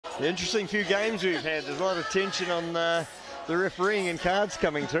Interesting few games we've had. There's a lot of tension on the refereeing and cards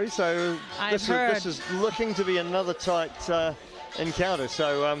coming through. So this is looking to be another tight encounter.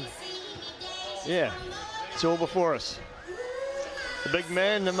 So, yeah, it's all before us. The big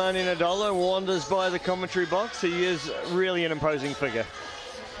man, Nemani Nadolo, wanders by the commentary box. He is really an imposing figure.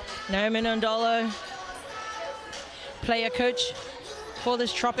 Nemani Nadolo, player coach for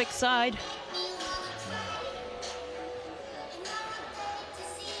this Tropics side.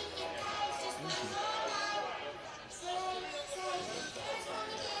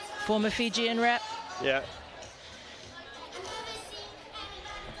 Former Fijian rep. Yeah.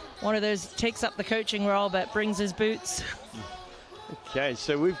 One of those takes up the coaching role but brings his boots. Okay,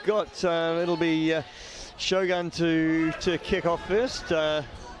 so we've got, it'll be Shogun to kick off first.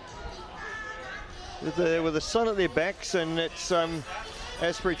 With the sun at their backs, and it's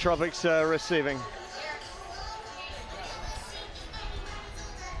Ashbury Tropics receiving.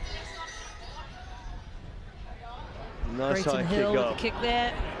 Nice high kick with off. the kick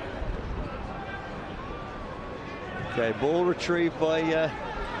there. Okay, ball retrieved by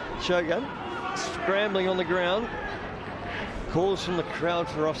Shogun, scrambling on the ground. Calls from the crowd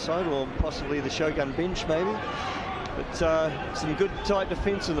for offside, or possibly the Shogun bench maybe. But some good tight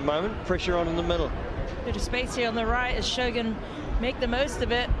defence at the moment. Pressure on in the middle. Bit of space here on the right as Shogun make the most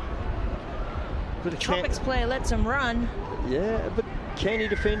of it. The Tropics player lets him run. Yeah, but canny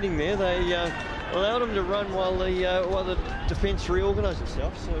defending there. They allowed him to run while the defence reorganised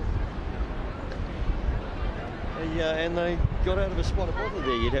itself. So. And they got out of a spot of bother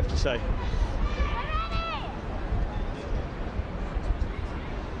there, you'd have to say.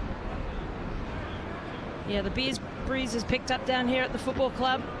 Yeah, the breeze is picked up down here at the football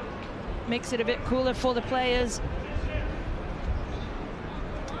club. Makes it a bit cooler for the players.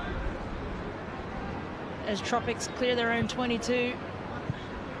 As Tropics clear their own 22.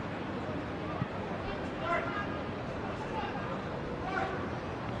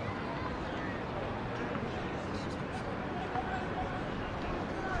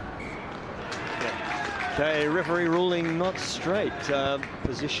 Okay, referee ruling not straight.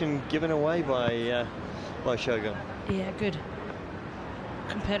 Position given away by Shogun. Yeah, good.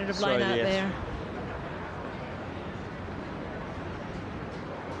 Competitive line out there.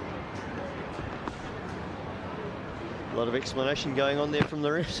 A lot of explanation going on there from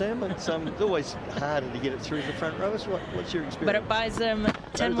the ref, Sam. It's always harder to get it through the front rowers. What's your experience? But it buys them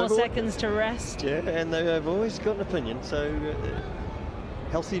 10 more seconds to rest. Yeah, and they've always got an opinion. So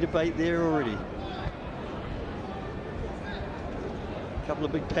healthy debate there already. A couple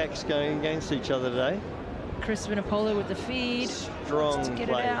of big packs going against each other today. Chris Vinapolo with the feed. Strong to get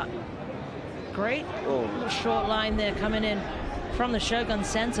play. It out. Great little short line there coming in from the Shogun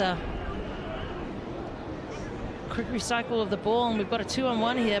center. Quick recycle of the ball, and we've got a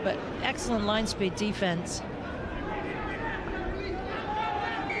 2-on-1 here, but excellent line speed defense.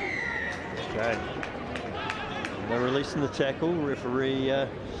 Okay. They're releasing the tackle. Referee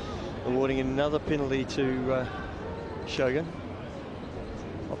awarding another penalty to Shogun.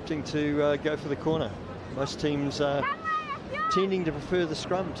 Opting to go for the corner. Most teams are tending to prefer the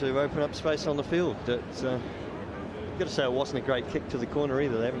scrum to open up space on the field. I've got to say, it wasn't a great kick to the corner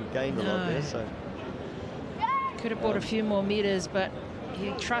either. They haven't gained a lot there. So could have bought a few more meters, but he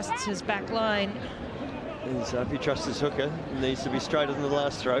trusts his back line. If he trusts his hooker, it needs to be straighter than the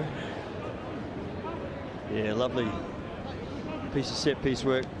last throw. Yeah, lovely piece of set piece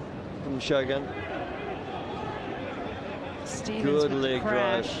work from Shogun. Stevens good with leg the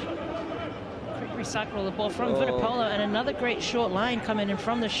crash. drive. Quick recycle of the ball from Vinapolo, and another great short line coming in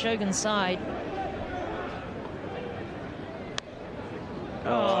from the Shogun side.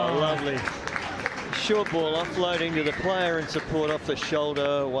 Oh, lovely. Short ball offloading to the player in support off the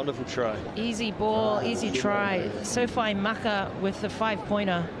shoulder. Wonderful try. Easy ball, easy try. Sophie Maka with the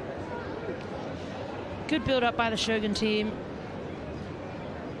 5-pointer. Good build up by the Shogun team.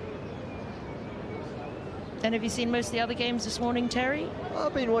 And have you seen most of the other games this morning, Terry?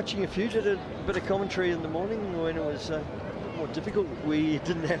 I've been watching a few. Did a bit of commentary in the morning when it was more difficult. We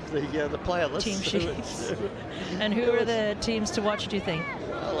didn't have the player list. Team sheets. And who are the teams to watch, do you think?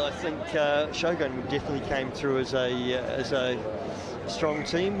 Well, I think Shogun definitely came through as a strong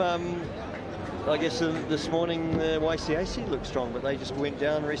team. I guess this morning the YCAC looked strong, but they just went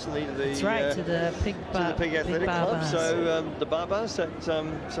down recently to the to the Pig Athletic Club. So the Barbars,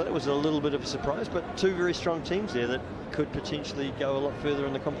 so that was a little bit of a surprise, but two very strong teams there that could potentially go a lot further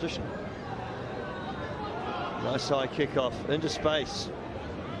in the competition. Nice high kickoff into space.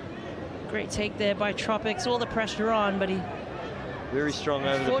 Great take there by Tropics. All the pressure on, but he very strong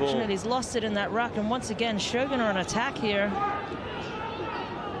over the ball. He's lost it in that ruck, and once again Shogun are on attack here.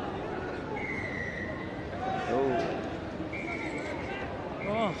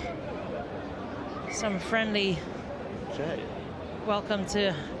 some friendly welcome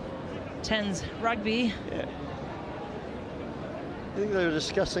to 10's rugby. Yeah. I think they were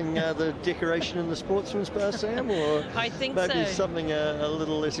discussing the decoration in the sportsman's bar, Sam, or I think maybe so. something a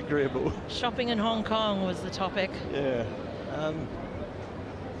little less agreeable. Shopping in Hong Kong was the topic. Yeah.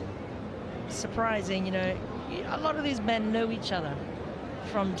 Surprising, you know, a lot of these men know each other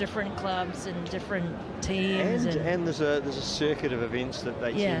from different clubs and different teams. And there's a circuit of events that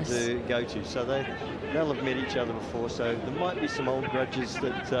they tend to go to, so they'll have met each other before, so there might be some old grudges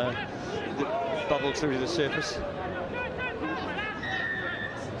that bubble through to the surface.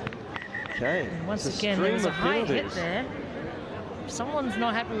 Okay. And once again, there was a high hit there. Someone's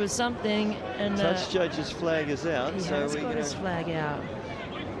not happy with something, and touch judge's flag is out. He has got his flag out.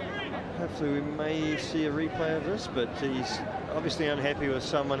 Hopefully we may see a replay of this, but he's obviously unhappy with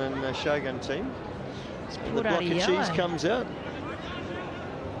someone in the Shogun team. The block of cheese comes out.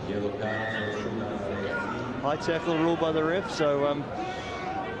 High tackle ruled by the ref, so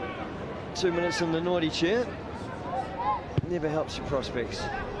 2 minutes in the naughty chair. Never helps your prospects.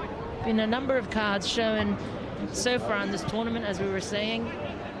 Been a number of cards shown so far in this tournament, as we were saying.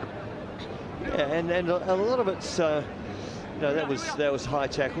 Yeah, and a lot of it's no, that was high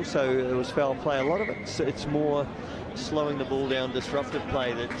tackle, so it was foul play. A lot of it's more slowing the ball down, disruptive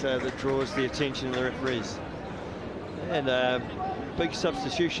play that draws the attention of the referees. And big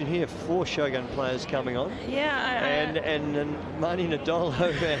substitution here, 4 Shogun players coming on. Yeah, and Mani Nadolo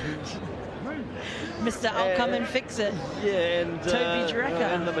and Mr. I'll come and fix it. Yeah, and Toby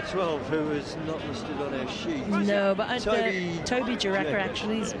Jareka. And number 12, who is not listed on our sheet. No, but Toby Jareka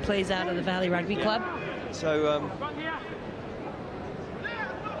actually plays out of the Valley Rugby Club. So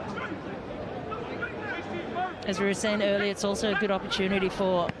as we were saying earlier, it's also a good opportunity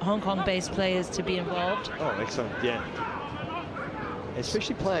for Hong Kong-based players to be involved. Oh, excellent, yeah.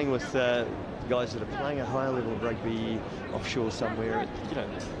 Especially playing with guys that are playing a higher level of rugby offshore somewhere.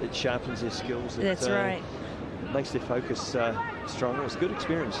 It sharpens their skills. That's right. Makes their focus stronger. It's a good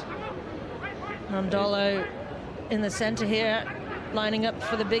experience. Nandolo in the centre here, lining up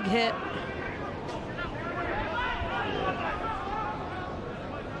for the big hit.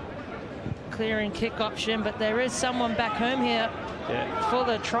 Clearing kick option, but there is someone back home here for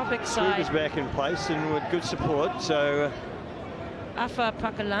the Tropics side. Is back in place and with good support, so Afa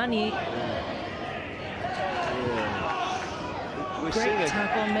Pakalani. We're seeing a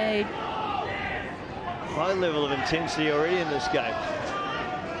tackle made. High level of intensity already in this game.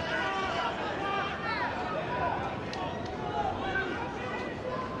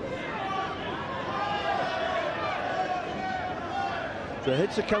 The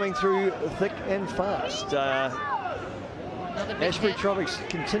hits are coming through thick and fast. Ashbury Tropics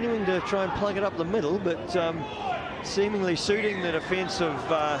continuing to try and plug it up the middle, but seemingly suiting the defence of...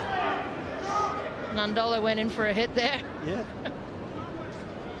 Nandolo went in for a hit there. Yeah.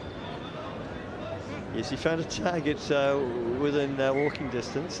 Yes, he found a target within walking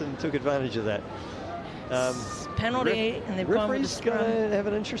distance and took advantage of that. Penalty, and they've gone with the scrum. Referees going to have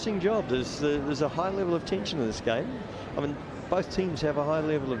an interesting job. There's a high level of tension in this game. I mean, both teams have a high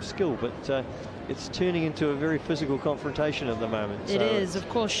level of skill, but it's turning into a very physical confrontation at the moment. It is. Of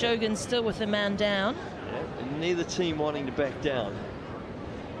course, Shogun still with the man down. Yeah, and neither team wanting to back down.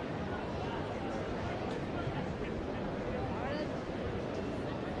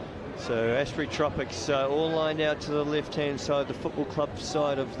 So Ashbury Tropics all lined out to the left-hand side, the football club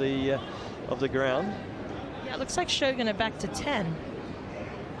side of the ground. Yeah, it looks like Shogun are back to 10.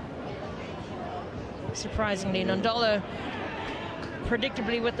 Surprisingly, Nandolo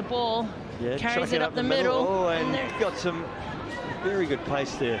predictably with the ball, carries it up the middle. Oh, and got some very good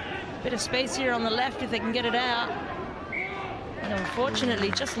pace there. Bit of space here on the left if they can get it out. And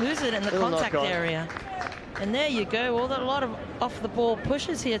unfortunately, just lose it in the contact area. And there you go, a lot of off-the-ball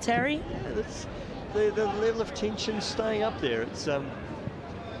pushes here, Terry. Yeah, the level of tension staying up there. It's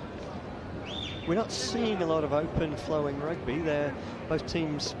we're not seeing a lot of open, flowing rugby. They're both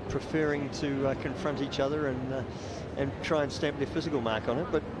teams preferring to confront each other and try and stamp their physical mark on it.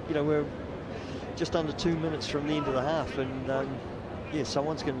 But we're just under 2 minutes from the end of the half, and yeah,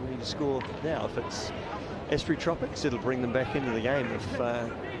 someone's going to need to score now. If it's Ashbury Tropics, it'll bring them back into the game. If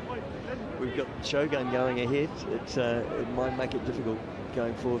we've got Shogun going ahead, it might make it difficult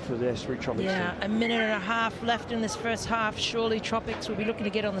going forward for the Ashbury Tropics. Yeah, a minute and a half left in this first half. Surely Tropics will be looking to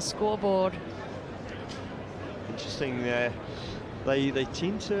get on the scoreboard. Interesting. They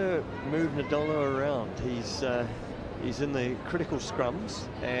tend to move Nadolo around. He's in the critical scrums,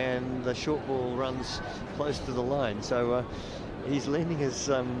 and the short ball runs close to the line. So he's lending his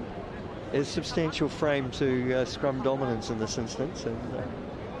substantial frame to scrum dominance in this instance. And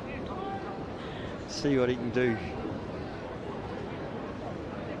See what he can do.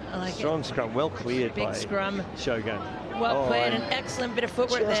 I like Strong scrum, well cleared Big by scrum. Shogun. Well played, an excellent bit of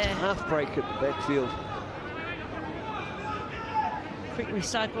footwork just there. half break at the backfield. Quick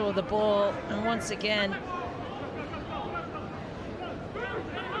recycle of the ball, and once again,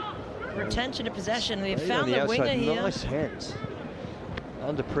 retention of possession. We've found the winger here. Nice hands.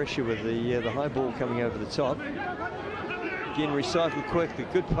 Under pressure with the high ball coming over the top. Again, recycled quickly,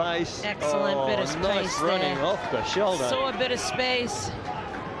 good pace. Excellent bit of space nice running there. off the shoulder. Saw a bit of space.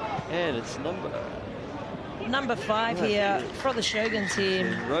 And it's number 5 here for the Shogun team.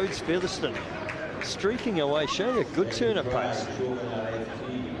 And Rhodes Featherstone streaking away, showing a good turn-up pace.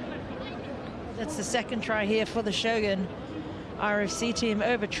 That's the second try here for the Shogun RFC team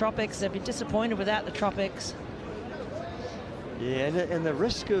over Tropics. They've been disappointed without the Tropics. Yeah, and the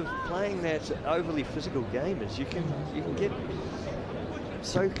risk of playing that overly physical game is you can get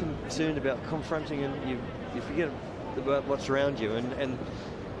so concerned about confronting and you forget about what's around you. And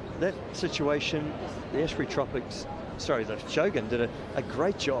that situation, the Ashbury Tropics, sorry, the Shogun did a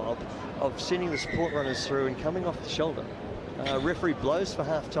great job of sending the support runners through and coming off the shoulder. Referee blows for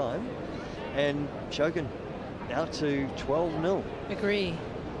half time, and Shogun out to 12-0. Agree.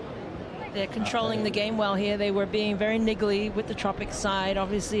 They're controlling the game well here. They were being very niggly with the Tropics side.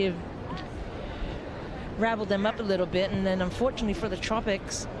 Obviously, have rabbled them up a little bit. And then, unfortunately for the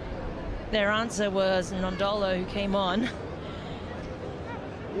Tropics, their answer was Nondolo, who came on.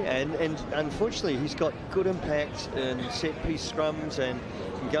 Yeah, and unfortunately, he's got good impact in set-piece scrums and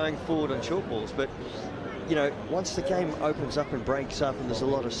going forward on short balls. But, you know, once the game opens up and breaks up and there's a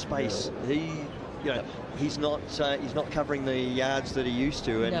lot of space, he's not covering the yards that he used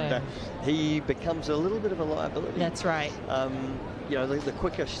to, and he becomes a little bit of a liability. That's right. You know, the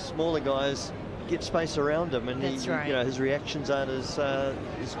quicker, smaller guys get space around him, and you know, his reactions aren't as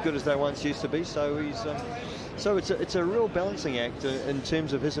good as they once used to be. So he's so it's a real balancing act in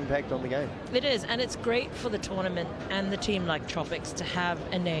terms of his impact on the game. It is, and it's great for the tournament and the team like Tropics to have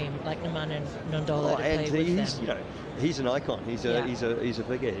a name like Naman and Nondolo to play with them. You know, he's an icon. He's a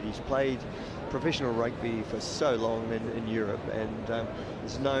figurehead. He's played professional rugby for so long in Europe, and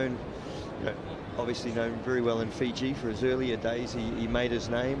is known, you know, obviously known very well in Fiji for his earlier days. He made his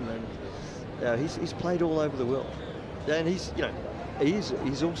name, and he's played all over the world. And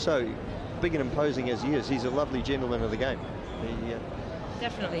he's also big and imposing as he is. He's a lovely gentleman of the game.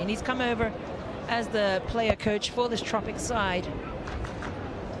 Definitely, and he's come over as the player coach for this Tropics side.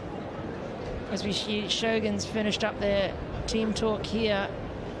 As we see, Shogun's finished up their team talk here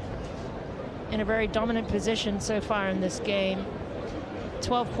in a very dominant position so far in this game.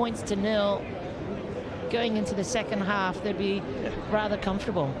 12 points to 0. Going into the second half, they'd be rather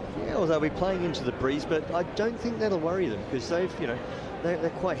comfortable. Yeah, well, they'll be playing into the breeze, but I don't think that'll worry them, because they're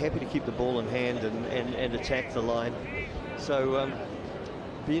quite happy to keep the ball in hand and attack the line. So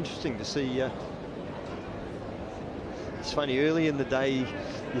be interesting to see. It's funny, early in the day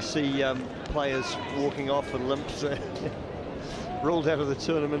you see players walking off with limps. Ruled out of the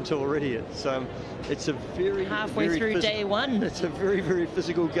tournament already. It's a very halfway very through day one. It's a very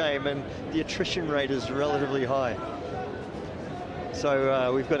physical game, and the attrition rate is relatively high.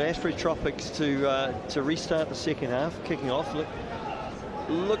 So we've got Ashbury Tropics to restart the second half, kicking off.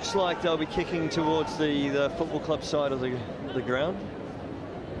 Looks like they'll be kicking towards the football club side of the ground.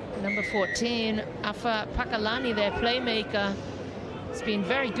 Number 14, Afa Pakalani, their playmaker. It's been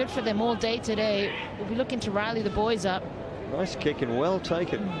very good for them all day today. We'll be looking to rally the boys up. Nice kick and well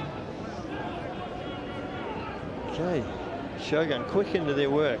taken. Okay, Shogun quick into their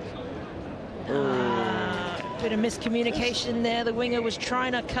work. Bit of miscommunication there. The winger was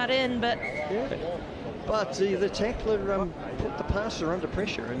trying to cut in, but but the tackler put the passer under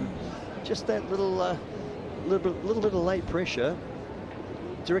pressure, and just that little bit of late pressure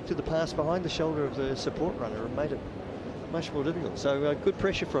directed the pass behind the shoulder of the support runner and made it much more difficult. So good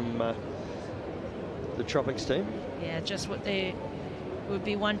pressure from the Tropics team. Yeah, just what they would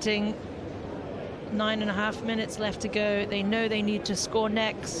be wanting. 9.5 minutes left to go. They know they need to score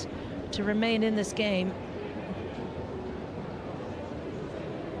next to remain in this game.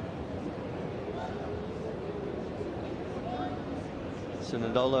 So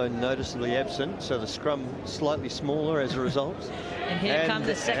Nondolo noticeably absent, so the scrum slightly smaller as a result. And here comes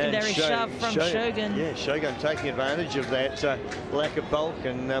the secondary shove from Shogun. Yeah, Shogun taking advantage of that lack of bulk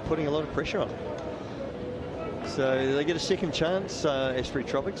and putting a lot of pressure on it. So they get a second chance, Ashbury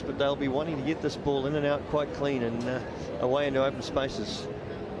Tropics, but they'll be wanting to get this ball in and out quite clean and away into open spaces.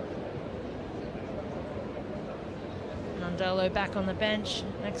 Nondolo back on the bench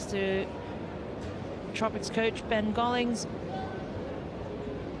next to Tropics coach Ben Gollings.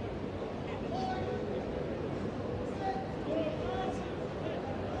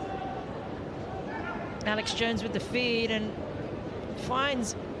 Alex Jones with the feed and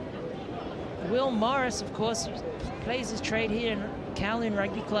finds Will Morris, of course, who plays his trade here in Kowloon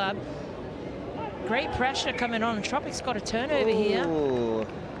Rugby Club. Great pressure coming on. Tropics got a turnover here.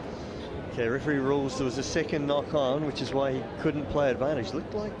 Okay, referee rules there was a second knock on, which is why he couldn't play advantage.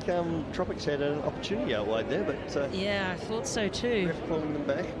 Looked like Tropics had an opportunity out wide there, but yeah, I thought so too. Ref calling them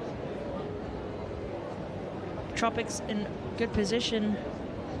back. Tropics in good position.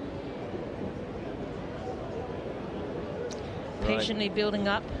 Patiently building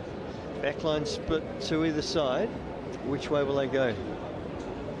up. Backline split to either side. Which way will they go?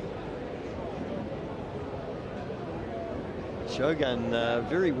 Shogun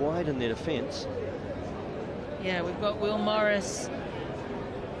very wide in their defence. Yeah, we've got Will Morris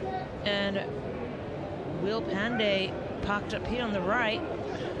and Will Pandey parked up here on the right.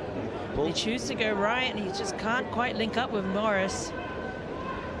 They choose to go right, and he just can't quite link up with Morris.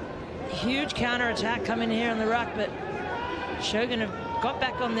 Huge counter attack coming here on the ruck, but Shogun have got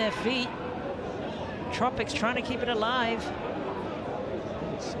back on their feet. Tropics trying to keep it alive.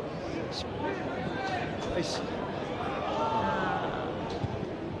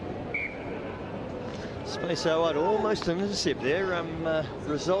 Space out wide, almost an intercept there,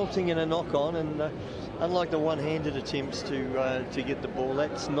 resulting in a knock-on, and unlike the one-handed attempts to get the ball,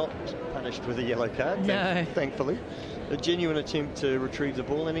 that's not punished with a yellow card. No. Thankfully. A genuine attempt to retrieve the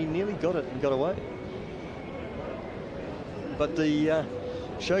ball, and he nearly got it and got away. But the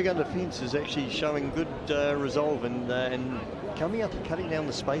Shogun defence is actually showing good resolve and coming up and cutting down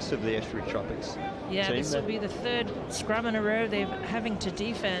the space of the Ashbury Tropics. Yeah, team. this will be the third scrum in a row they're having to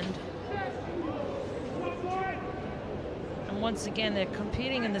defend. And once again, they're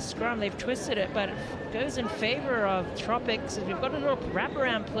competing in the scrum. They've twisted it, but it goes in favour of Tropics. We've got a little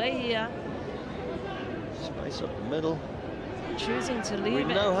wraparound play here. Space up the middle. Choosing to leave we it.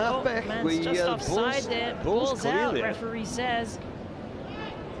 No halfback. Oh, man's just offside there. Ball's out, there. referee says.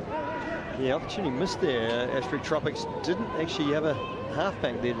 The opportunity missed there. Ashbury Tropics didn't actually have a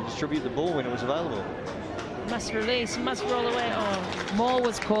halfback there to distribute the ball when it was available. Must release, must roll away. Oh, more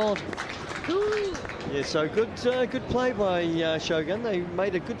was called. Ooh. Yeah, so good play by Shogun. They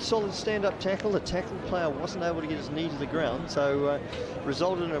made a good solid stand-up tackle. The tackle player wasn't able to get his knee to the ground, so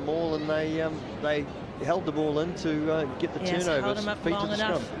resulted in a maul, and they held the ball in to get the turnover. Held him up long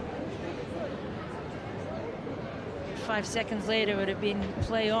enough. 5 seconds later, it would have been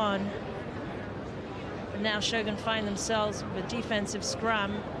play on. And now Shogun find themselves with a defensive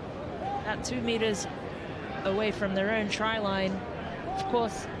scrum at 2 meters away from their own try line. Of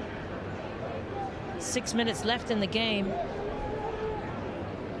course, 6 minutes left in the game.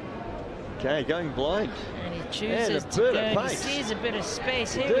 Okay, going blind. And he chooses to go. He sees a bit of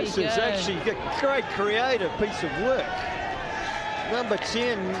space. Here we go. This is actually a great creative piece of work. Number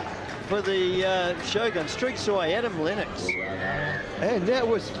 10 for the Shogun streaks away, Adam Lennox. And that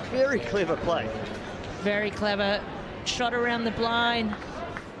was very clever play. Very clever. Shot around the blind.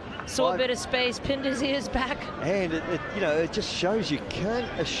 Saw a bit of space, pinned his ears back. And it just shows you can't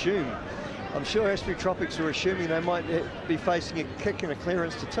assume. I'm sure Ashbury Tropics were assuming they might be facing a kick and a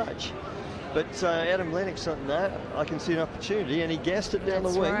clearance to touch. But Adam Lennox, no, I can see an opportunity, and he gassed it down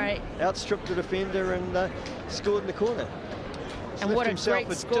the wing, outstripped the defender, and scored in the corner. And what a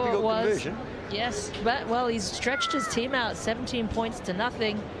great score it was. Conversion. Yes, but, well, he's stretched his team out 17 points to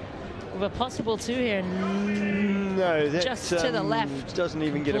nothing with a possible 2 here. No, that just to the left. Doesn't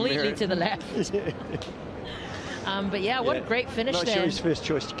even get a merit. Completely to the left. But yeah, what a great finish there. Not sure his first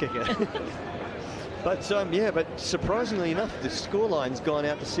choice kicker. But but surprisingly enough, the scoreline's gone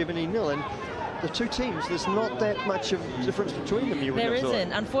out to 17-0, and the two teams, there's not that much of difference between them. There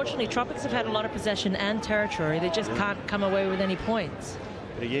isn't. Unfortunately, Tropics have had a lot of possession and territory. They just can't come away with any points.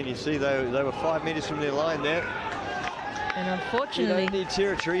 But again, you see they were 5 meters from their line there. And unfortunately, you don't need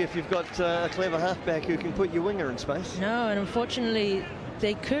territory if you've got a clever halfback who can put your winger in space. No, and unfortunately,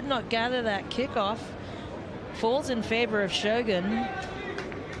 they could not gather that kickoff. Falls in favor of Shogun,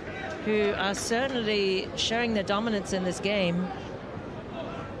 who are certainly showing their dominance in this game.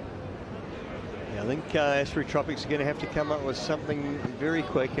 Yeah, I think Ashbury Tropics are going to have to come up with something very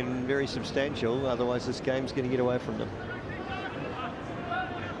quick and very substantial, otherwise this game's going to get away from them.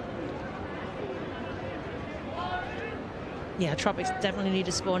 Yeah, Tropics definitely need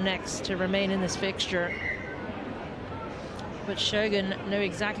to score next to remain in this fixture. But Shogun know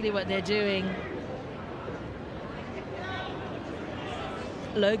exactly what they're doing.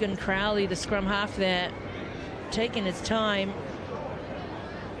 Logan Crowley, the scrum half there, taking his time.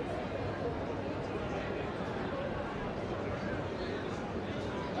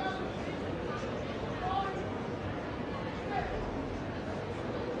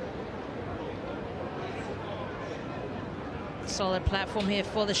 solid platform here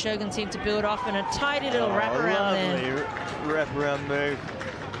for the Shogun team to build off, and a tidy little wraparound there. Lovely wraparound move.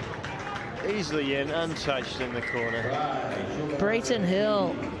 Easily in, untouched in the corner. Brayton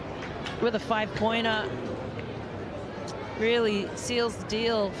Hill with a 5-pointer. Really seals the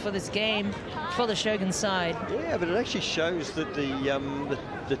deal for this game for the Shogun side. Yeah, but it actually shows that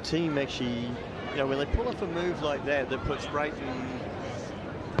the team actually, you know, when they pull off a move like that puts Brayton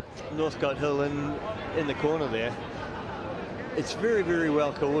Northcote Hill in the corner there, it's very, very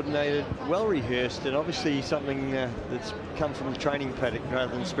well coordinated, well rehearsed, and obviously something that's come from the training paddock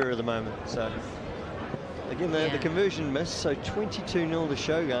rather than spur of the moment. So again, the conversion missed, so 22-0 to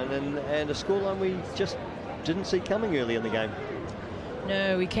Shogun, and a scoreline we just didn't see coming early in the game.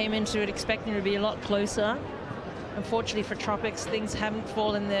 No, we came into it expecting it to be a lot closer. Unfortunately for Tropics, things haven't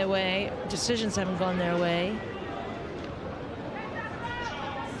fallen their way, decisions haven't gone their way.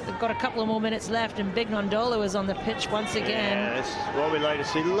 They've got a couple of more minutes left, and Big Nondola is on the pitch once again. Yeah, that's what we like to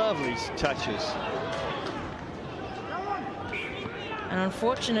see. Lovely touches. And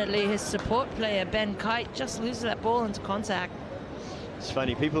unfortunately, his support player, Ben Kite, just loses that ball into contact. It's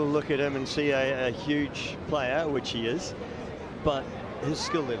funny, people look at him and see a huge player, which he is, but his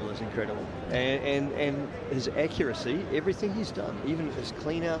skill level is incredible. And his accuracy, everything he's done, even his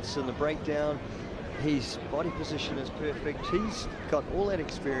clean-outs and the breakdown, his body position is perfect. He's got all that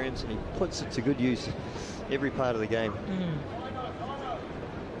experience, and he puts it to good use every part of the game.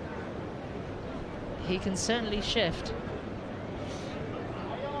 He can certainly shift.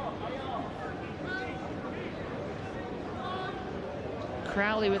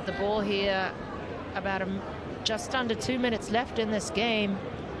 Crowley with the ball here, about just under 2 minutes left in this game.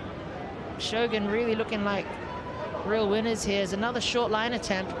 Shogun really looking like real winners here. Is another short line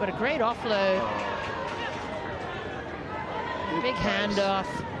attempt, but a great offload. Big handoff.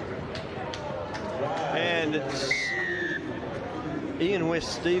 And it's Ian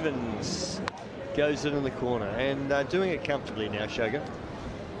West Stevens goes in the corner, and doing it comfortably now, Shogun.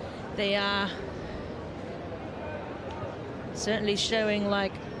 They are certainly showing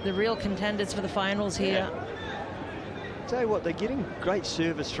like the real contenders for the finals here. Tell you what, they're getting great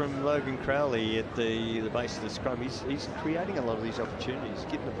service from Logan Crowley at the base of the scrum. He's creating a lot of these opportunities,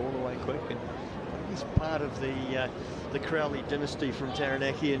 getting the ball away quick, and he's part of the Crowley dynasty from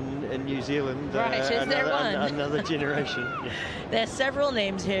Taranaki in New Zealand. Right, is there one? Another generation. Yeah. There are several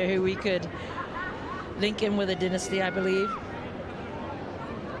names here who we could link in with a dynasty, I believe.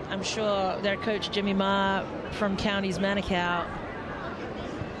 I'm sure their coach Jimmy Ma from Counties Manukau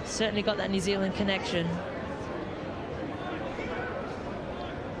certainly got that New Zealand connection.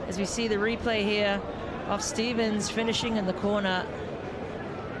 As we see the replay here of Stevens finishing in the corner.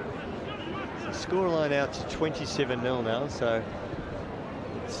 Scoreline out to 27-0 now, so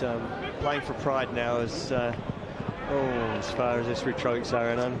it's playing for pride now as far as Ashbury Tropics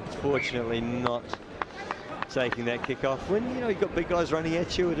are, and unfortunately not taking that kick off. When you've got big guys running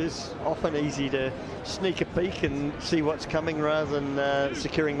at you, it is often easy to sneak a peek and see what's coming rather than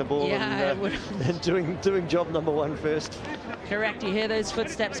securing the ball and doing job number one first. Correct, you hear those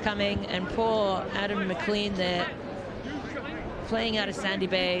footsteps coming, and poor Adam McLean there, playing out of Sandy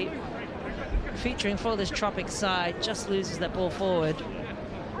Bay, featuring for this Tropics side, just loses that ball forward.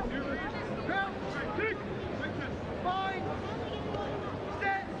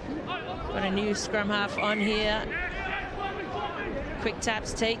 Got a new scrum half on here. Quick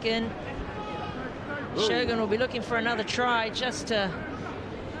taps taken. Ooh. Shogun will be looking for another try just to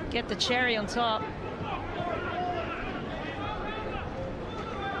get the cherry on top.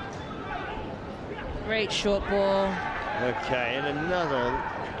 Great short ball. Okay, and another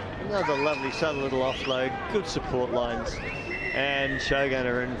lovely subtle little offload. Good support lines. And Shogun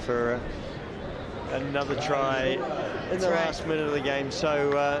are in for another try in the last minute of the game.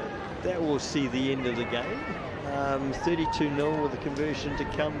 So that will see the end of the game. 32-0 with the conversion to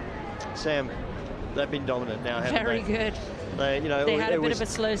come. Sam, they've been dominant now, haven't they? Very good. They had a bit of a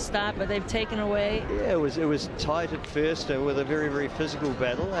slow start, but they've taken away. Yeah, it was tight at first with a very, very physical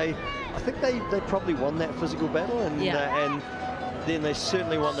battle. I think they probably won that physical battle, and then they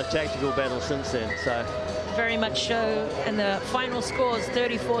certainly won the tactical battle since then. So very much so, and the final score is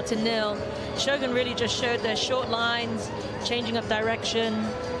 34-0. Shogun really just showed their short lines, changing up direction,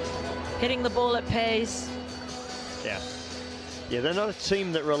 hitting the ball at pace. Yeah, they're not a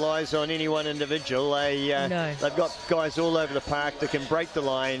team that relies on any one individual. They've got guys all over the park that can break the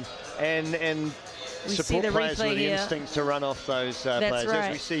line and support players with the instinct to run off those players. Right.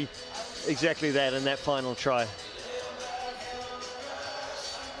 As we see exactly that in that final try.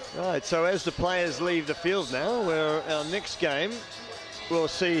 Right, so as the players leave the field now, our next game, we'll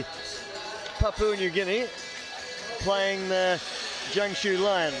see Papua New Guinea playing the Jiangsu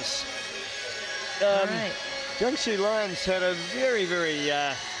Lions. Right. Jiangsu Lions had a very, very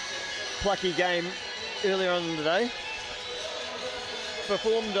plucky game earlier on in the day.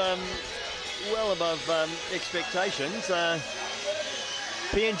 Performed well above expectations.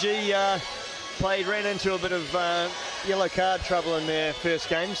 PNG ran into a bit of yellow card trouble in their first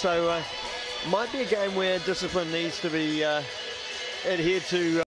game, so might be a game where discipline needs to be adhered to